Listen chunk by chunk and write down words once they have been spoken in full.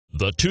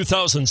The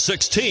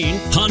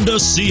 2016 Honda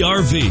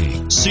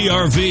CR-V.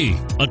 CR-V,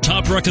 a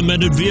top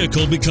recommended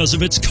vehicle because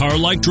of its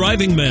car-like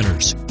driving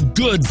manners,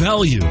 good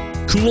value,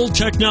 cool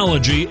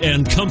technology,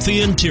 and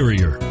comfy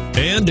interior.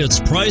 And it's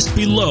priced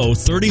below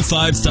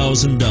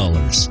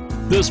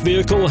 $35,000. This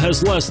vehicle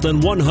has less than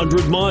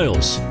 100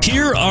 miles.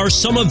 Here are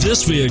some of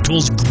this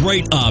vehicle's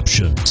great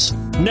options: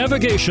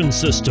 navigation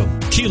system,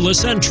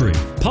 keyless entry,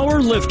 power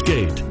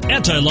liftgate,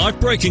 anti-lock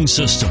braking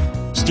system,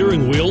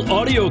 steering wheel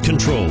audio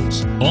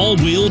controls,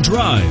 all-wheel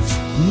drive,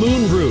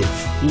 moonroof,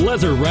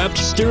 leather-wrapped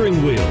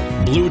steering wheel,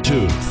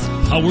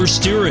 Bluetooth, power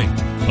steering.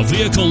 A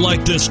vehicle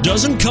like this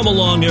doesn't come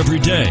along every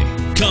day.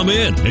 Come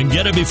in and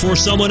get it before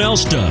someone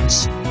else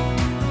does.